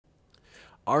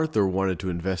Arthur wanted to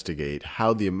investigate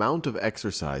how the amount of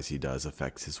exercise he does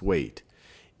affects his weight.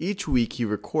 Each week he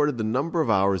recorded the number of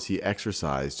hours he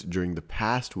exercised during the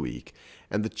past week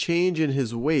and the change in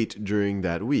his weight during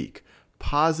that week.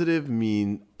 Positive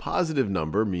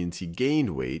number means he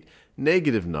gained weight,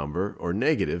 negative number or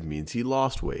negative means he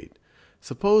lost weight.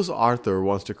 Suppose Arthur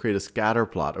wants to create a scatter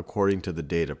plot according to the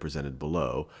data presented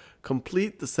below.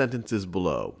 Complete the sentences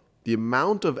below. The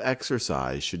amount of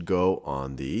exercise should go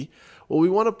on the, well, we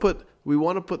want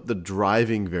to put the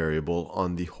driving variable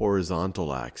on the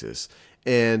horizontal axis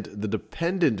and the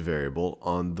dependent variable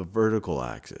on the vertical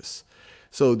axis.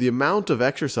 So the amount of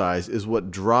exercise is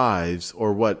what drives,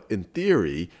 or what in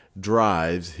theory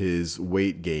drives his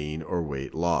weight gain or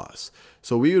weight loss.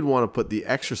 So we would want to put the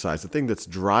exercise, the thing that's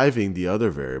driving the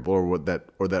other variable, or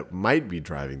that might be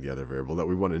driving the other variable, that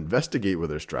we want to investigate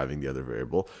whether it's driving the other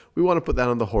variable, we want to put that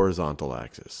on the horizontal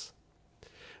axis.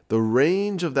 The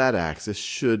range of that axis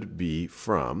should be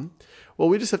from, well,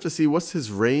 we just have to see what's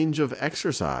his range of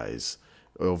exercise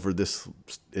over this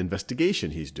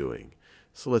investigation he's doing.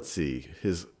 So let's see,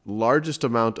 his largest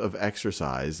amount of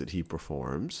exercise that he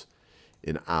performs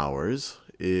in hours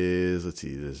is, let's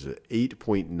see, there's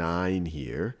 8.9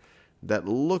 here. That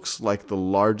looks like the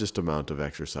largest amount of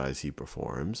exercise he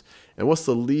performs. And what's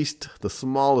the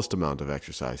smallest amount of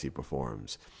exercise he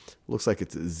performs? Looks like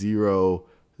it's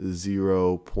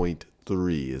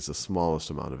 0.3 is the smallest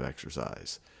amount of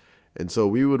exercise. And so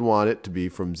we would want it to be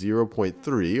from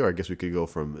 0.3, or I guess we could go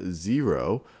from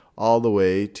 0 all the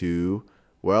way to,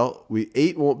 well,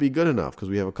 8 won't be good enough because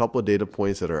we have a couple of data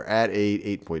points that are at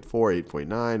 8, 8.4,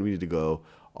 8.9. We need to go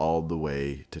all the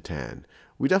way to 10.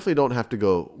 We definitely don't have to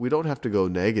go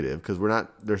negative because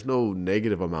there's no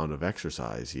negative amount of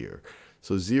exercise here.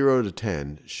 So 0 to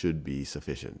 10 should be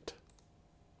sufficient.